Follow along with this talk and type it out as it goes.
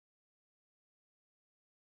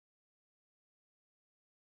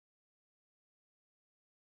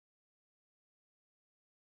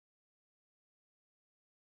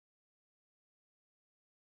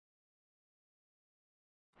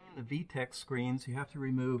The VTEC screens, you have to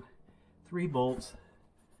remove 3 bolts.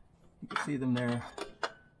 You can see them there.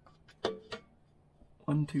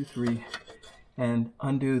 1, 2, 3. And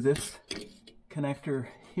undo this connector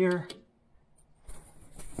here,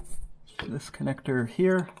 this connector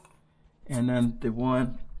here, and then the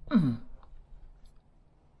one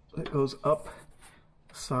that goes up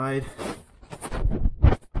the side,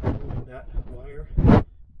 that wire,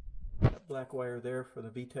 that black wire there for the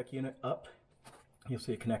VTEC unit up. You'll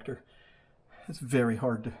see a connector. It's very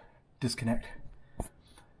hard to disconnect.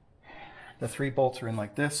 The 3 bolts are in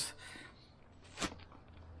like this.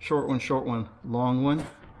 Short one, long one.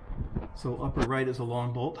 So upper right is a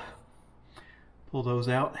long bolt. Pull those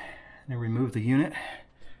out and then remove the unit.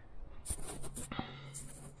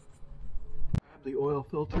 Grab the oil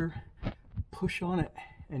filter, push on it,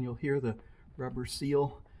 and you'll hear the rubber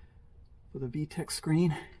seal for the VTEC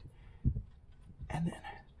screen. And then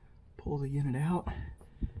pull the unit out.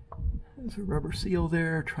 There's a rubber seal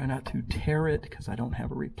there. Try not to tear it because I don't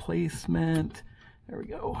have a replacement. There we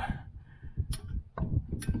go.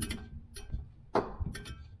 Oh,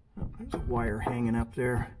 there's a wire hanging up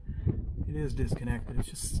there. It is disconnected. It's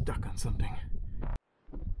just stuck on something.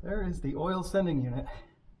 There is the oil sending unit.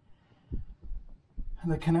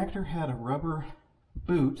 And the connector had a rubber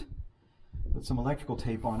boot with some electrical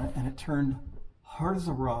tape on it, and it turned hard as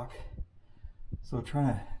a rock. So trying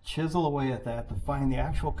to chisel away at that to find the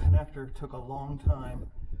actual connector took a long time.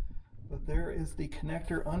 But there is the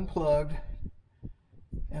connector unplugged,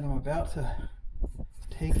 and I'm about to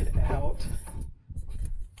take it out.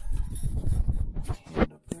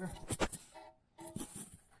 Hand up there.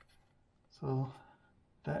 So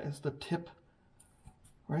that is the tip.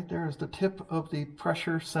 Right there is the tip of the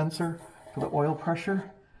pressure sensor for the oil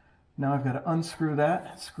pressure. Now I've got to unscrew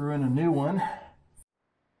that, screw in a new one.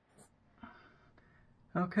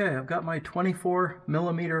 Okay, I've got my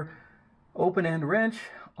 24mm open-end wrench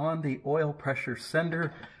on the oil pressure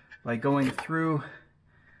sender by going through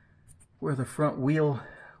where the front wheel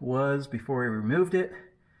was before I removed it.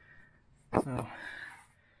 So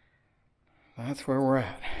that's where we're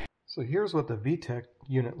at. So here's what the VTEC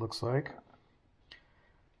unit looks like.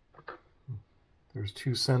 There's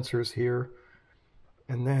 2 sensors here,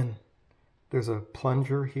 and then there's a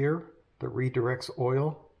plunger here that redirects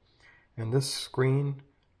oil. And this screen,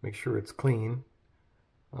 make sure it's clean.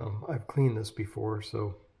 I've cleaned this before,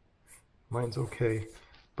 so mine's okay.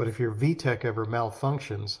 But if your VTEC ever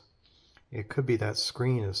malfunctions, it could be that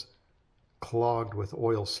screen is clogged with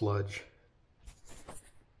oil sludge.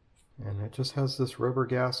 And it just has this rubber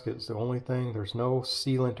gasket. It's the only thing. There's no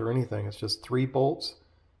sealant or anything. It's just 3 bolts,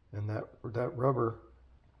 and that rubber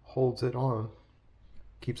holds it on,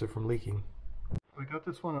 keeps it from leaking. I got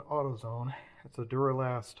this one at AutoZone. It's a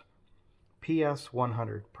Duralast PS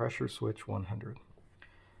 100, pressure switch 100.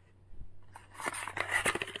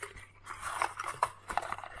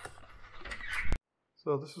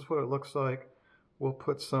 So this is what it looks like. We'll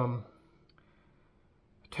put some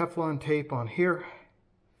Teflon tape on here.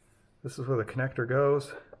 This is where the connector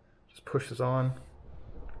goes. Just pushes on.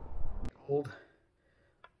 Old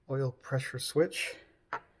oil pressure switch.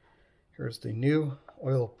 Here's the new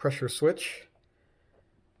oil pressure switch.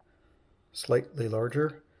 Slightly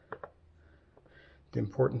larger. The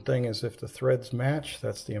important thing is if the threads match,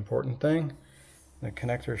 that's the important thing. The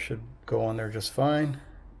connector should go on there just fine.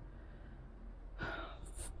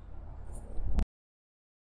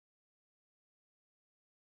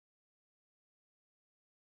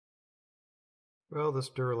 Well, this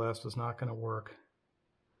Duralast is not going to work.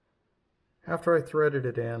 After I threaded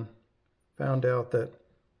it in, found out that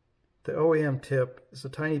the OEM tip is a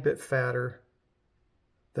tiny bit fatter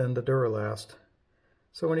than the Duralast.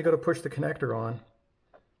 So when you go to push the connector on,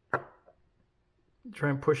 try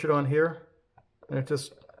and push it on here, and it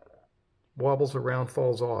just wobbles around,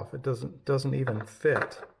 falls off. It doesn't even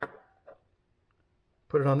fit.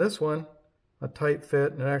 Put it on this one, a tight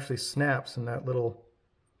fit, and it actually snaps in that little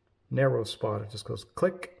narrow spot. It just goes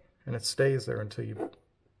click, and it stays there until you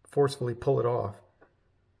forcefully pull it off.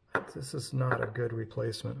 This is not a good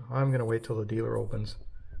replacement. I'm going to wait till the dealer opens.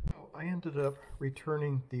 I ended up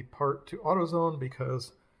returning the part to AutoZone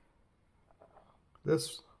because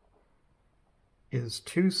this is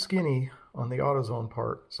too skinny on the AutoZone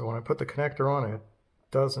part. So when I put the connector on it, it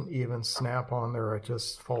doesn't even snap on there. It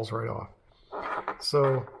just falls right off.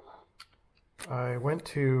 So I went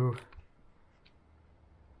to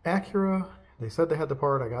Acura. They said they had the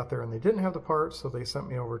part. I got there and they didn't have the part, so they sent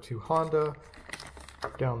me over to Honda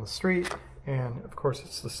down the street, and of course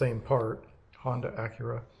it's the same part, Honda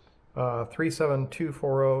Acura.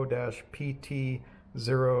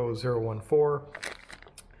 37240-PT0014.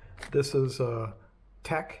 This is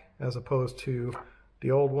Tech as opposed to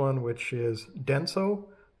the old one, which is Denso,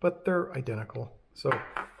 but they're identical. So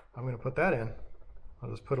I'm going to put that in. I'll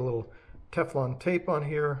just put a little Teflon tape on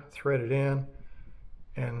here, thread it in,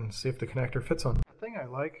 and see if the connector fits on. The thing I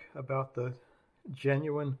like about the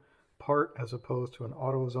genuine part as opposed to an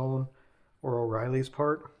AutoZone or O'Reilly's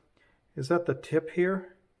part is that the tip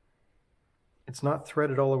here, it's not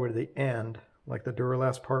threaded all the way to the end like the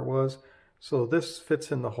Duralast part was. So this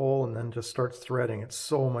fits in the hole and then just starts threading. It's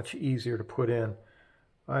so much easier to put in.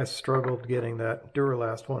 I struggled getting that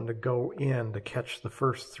Duralast one to go in to catch the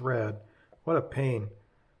first thread. What a pain.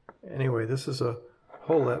 Anyway, this is a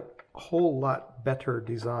whole lot better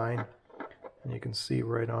design. And you can see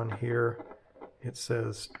right on here, it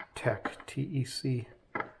says Tech, T-E-C.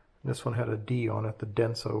 This one had a D on it, the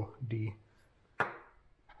Denso D.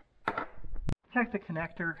 Check the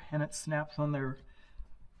connector and it snaps on there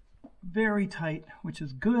very tight, which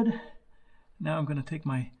is good. Now I'm going to take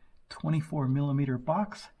my 24mm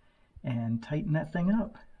box and tighten that thing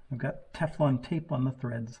up. I've got Teflon tape on the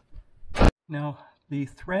threads. Now the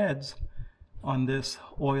threads on this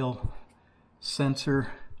oil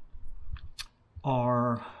sensor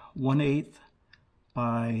are 1/8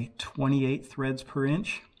 by 28 threads per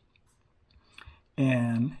inch,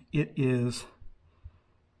 and it is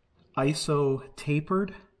ISO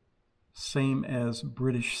tapered, same as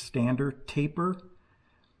British standard taper.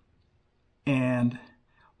 And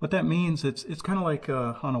what that means, it's kind of like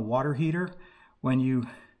on a water heater. When you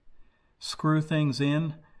screw things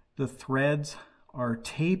in, the threads are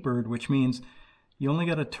tapered, which means you only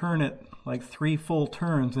got to turn it like 3 full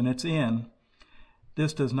turns and it's in.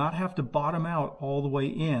 This does not have to bottom out all the way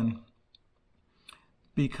in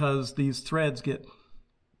because these threads get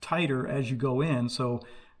tighter as you go in. So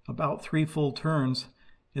about 3 full turns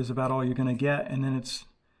is about all you're going to get, and then it's,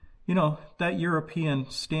 you know, that European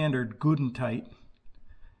standard good and tight.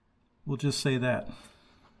 We'll just say that.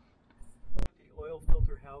 Put the oil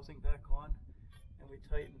filter housing back on, and we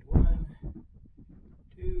tightened 1,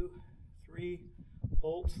 2, 3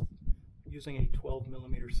 bolts using a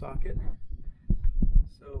 12mm socket.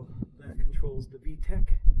 So that controls the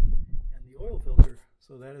VTEC and the oil filter.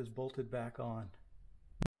 So that is bolted back on.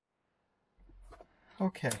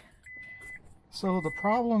 Okay, so the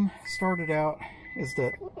problem started out is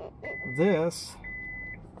that this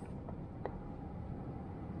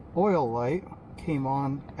oil light came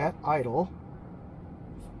on at idle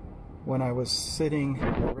when I was sitting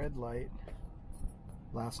at a red light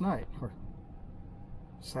last night, or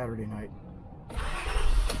Saturday night.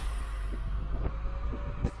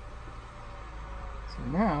 So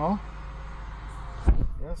now,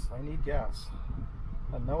 yes, I need gas.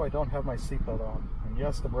 And no, I don't have my seatbelt on. And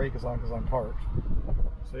yes, the brake is on because I'm parked.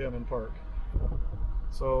 See, I'm in park.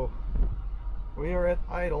 So we are at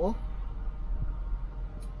idle,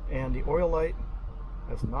 and the oil light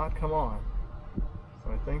has not come on.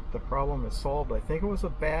 So I think the problem is solved. I think it was a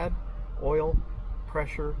bad oil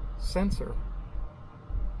pressure sensor.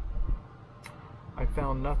 I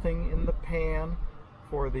found nothing in the pan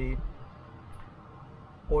for the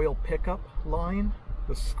oil pickup line.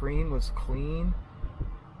 The screen was clean.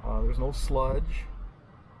 There's no sludge,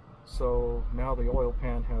 so now the oil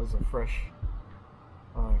pan has a fresh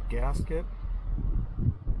gasket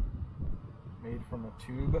made from a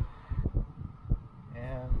tube,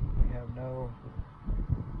 and we have no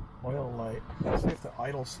oil light. Let's see if the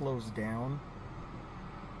idle slows down.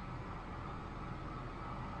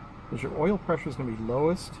 Because your oil pressure is going to be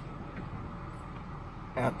lowest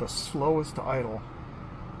at the slowest idle,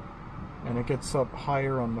 and it gets up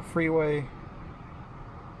higher on the freeway.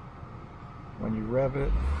 When you rev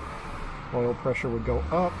it, oil pressure would go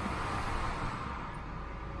up.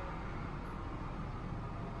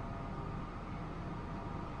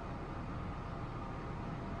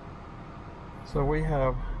 So we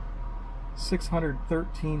have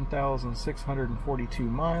 613,642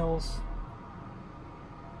 miles.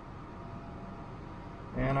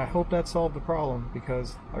 And I hope that solved the problem,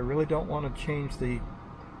 because I really don't want to change the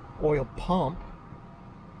oil pump.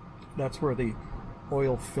 That's where the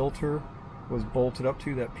oil filter was bolted up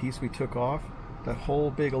to, that piece we took off. That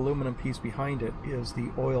whole big aluminum piece behind it is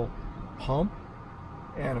the oil pump,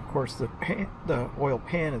 and of course the oil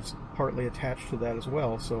pan is partly attached to that as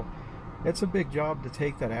well. So it's a big job to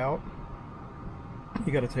take that out.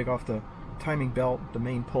 You got to take off the timing belt, the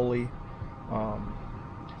main pulley.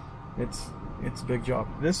 It's a big job.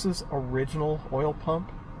 This is original oil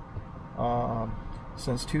pump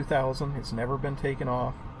since 2000. It's never been taken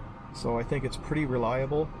off, so I think it's pretty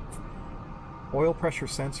reliable. Oil pressure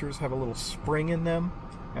sensors have a little spring in them,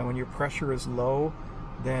 and when your pressure is low,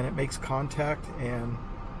 then it makes contact and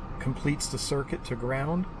completes the circuit to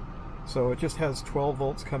ground. So it just has 12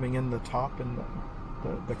 volts coming in the top and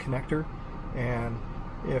the connector, and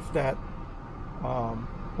if that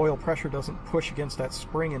oil pressure doesn't push against that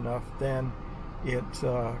spring enough, then it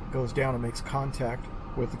goes down and makes contact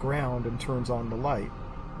with the ground and turns on the light.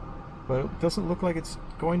 But it doesn't look like it's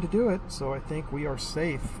going to do it, so I think we are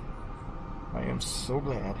safe. I am so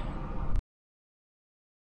glad.